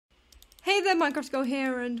Hey there, Minecraft Girl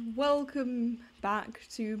here, and welcome back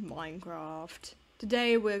to Minecraft.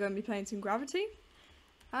 Today we're going to be playing some Gravity,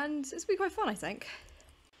 and it's going to be quite fun, I think.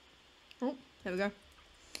 Oh, there we go.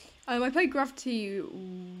 I played Gravity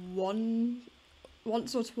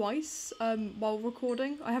once or twice while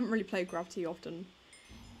recording. I haven't really played Gravity often.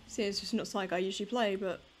 See, it's just not something I usually play,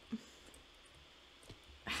 but...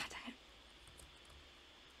 Dang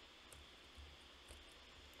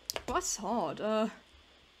it. Well, that's hard.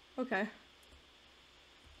 Okay.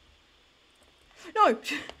 No!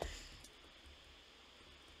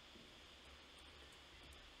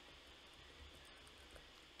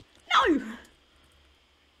 No!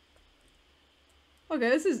 Okay,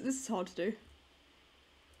 this is hard to do.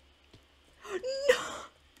 No!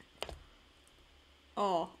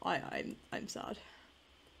 Oh, I'm sad.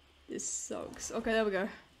 This sucks. Okay, there we go.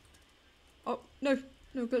 Oh, no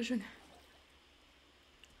glitching.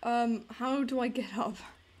 How do I get up?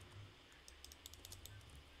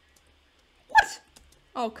 What?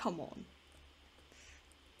 Oh, come on.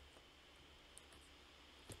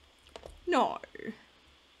 No.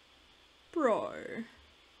 Bro.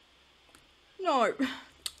 No.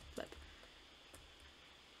 Flip.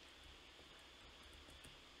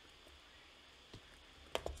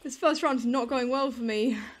 This first round's not going well for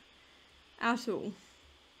me. At all.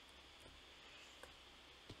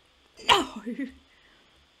 No!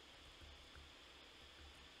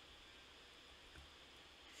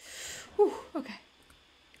 Whew, okay.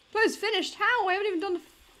 Play's finished. How? I haven't even done the...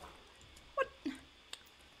 What?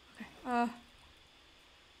 Okay,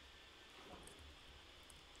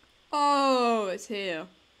 Oh, it's here.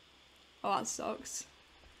 Oh, that sucks.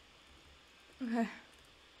 Okay.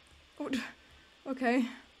 Oh, okay.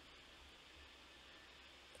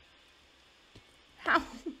 How?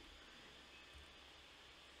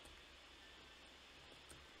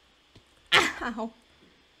 Ow.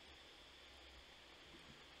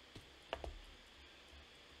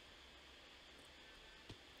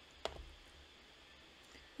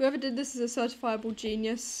 Whoever did this is a certifiable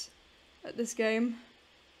genius at this game.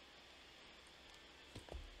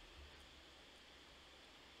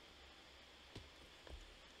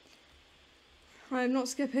 I am not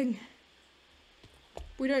skipping.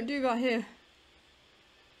 We don't do that here.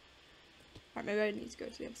 Right, maybe I need to go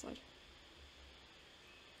to the other side.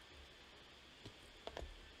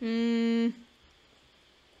 No.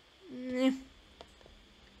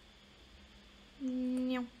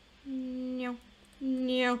 No.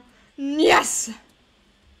 No. Yes!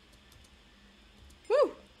 Woo!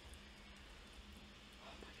 Oh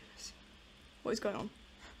my goodness. What is going on?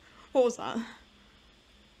 What was that?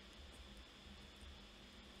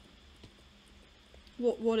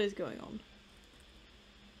 What is going on?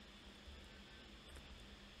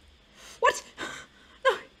 What?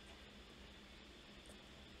 No.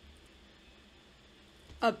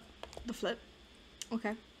 The flip.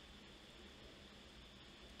 Okay.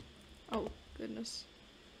 Oh, goodness.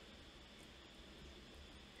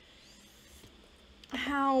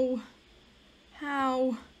 How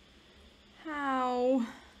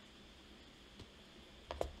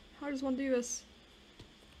does one do this?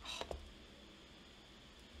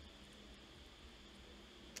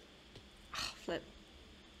 Flip.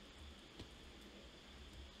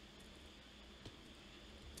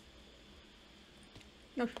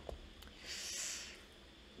 No.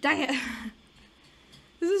 Dang it.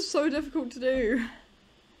 This is so difficult to do.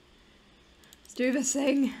 Let's do this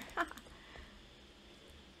thing.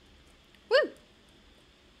 Woo!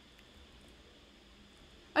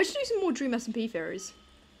 I should do some more Dream SMP theories.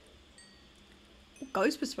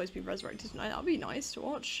 Ghost was supposed to be resurrected tonight. That'd be nice to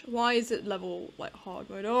watch. Why is it level, like, hard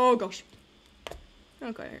mode? Oh, gosh.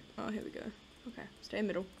 Okay. Oh, here we go. Okay. Stay in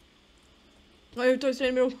the middle. No, don't stay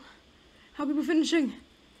in the middle. How are people finishing?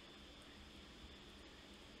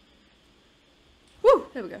 Woo!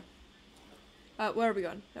 There we go. Where are we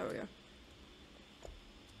going? There we go.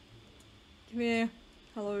 Come here.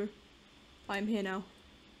 Hello. I'm here now.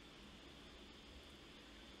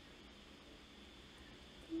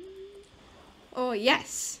 Oh,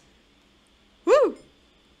 yes! Woo! Oh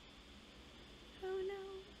no.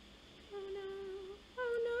 Oh no.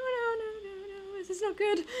 Oh no. This is not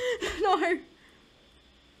good. No.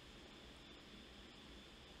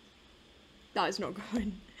 That is not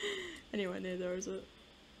going anywhere near there, is it?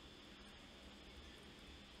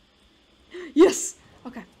 Yes!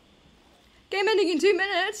 Okay. Game ending in 2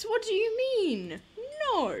 minutes? What do you mean?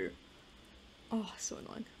 No! Oh, so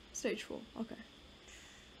annoying. Stage 4. Okay.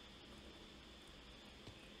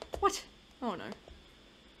 What? Oh no.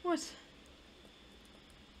 What?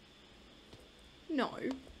 No.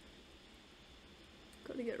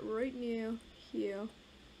 Gotta get right near here.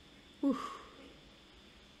 Whew.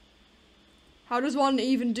 How does one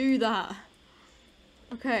even do that?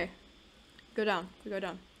 Okay. Go down. We go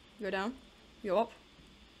down. We go down. We go up.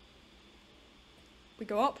 We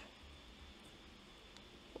go up.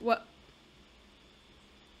 What?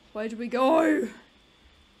 Where do we go?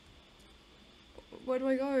 Where do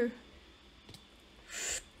I go?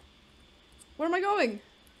 Where am I going?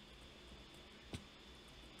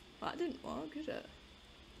 That didn't work, did it?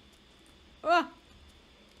 Ah!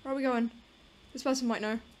 Where are we going? This person might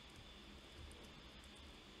know.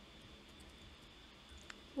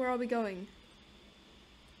 Where are we going?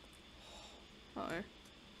 Uh-oh.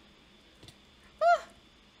 Ah!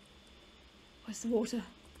 Where's the water?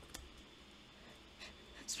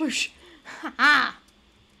 Sploosh! Ha!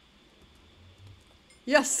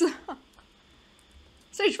 Yes!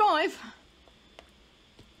 Stage 5!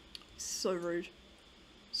 So rude.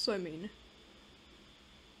 So mean.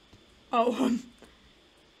 Oh,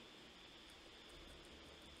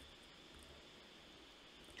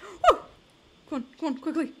 Woo! Come on,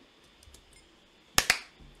 quickly.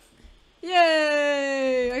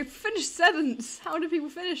 Yay! I finished 7th! How do people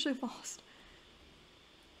finish so fast?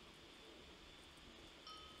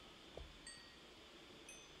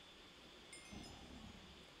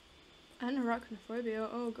 And arachnophobia,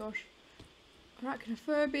 oh gosh.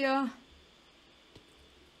 Arachnophobia.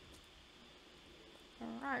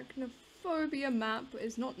 Arachnophobia map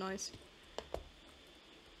is not nice.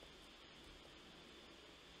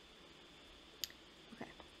 Okay,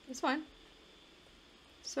 it's fine.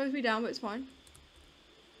 Slows me down, but it's fine.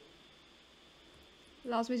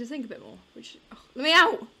 Allows me to think a bit more, which... Oh, let me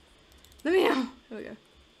out! Let me out! There we go.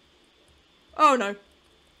 Oh no.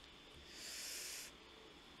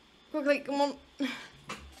 Quickly, come on.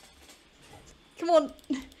 Come on.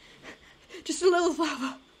 Just a little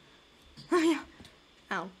further. Oh yeah.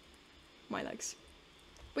 Ow. My legs.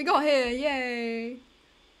 We got here, yay!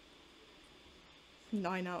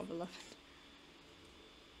 9 out of 11.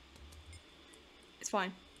 It's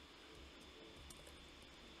fine.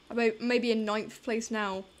 I'm maybe in 9th place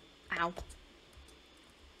now. Ow.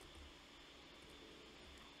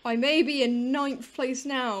 I may be in 9th place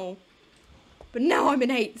now. But now I'm in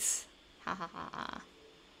 8th. Ha ha ha ha.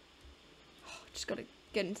 Just gotta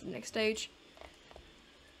get into the next stage.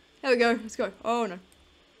 There we go. Let's go. Oh no.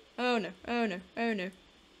 Oh no. Oh no. Oh no.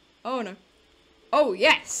 Oh no. Oh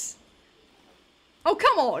yes. Oh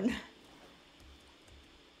come on.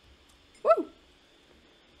 Woo.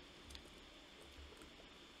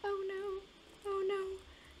 Oh no. Oh no.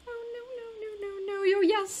 Oh no no no no no. Yo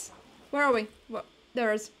yes. Where are we? What?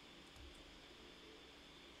 There it is.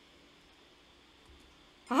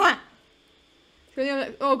 Aha!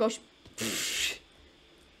 Oh gosh.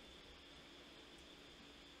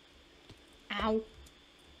 Ow.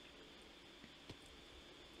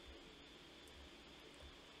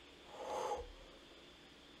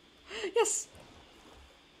 Yes!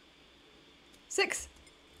 6!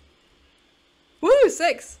 Woo!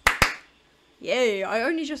 6! Yay! I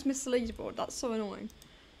only just missed the leaderboard. That's so annoying.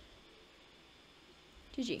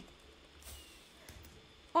 GG.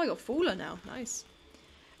 Oh, I got Faller now. Nice.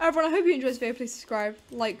 Everyone, I hope you enjoyed this video. Please subscribe,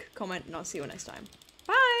 like, comment, and I'll see you next time.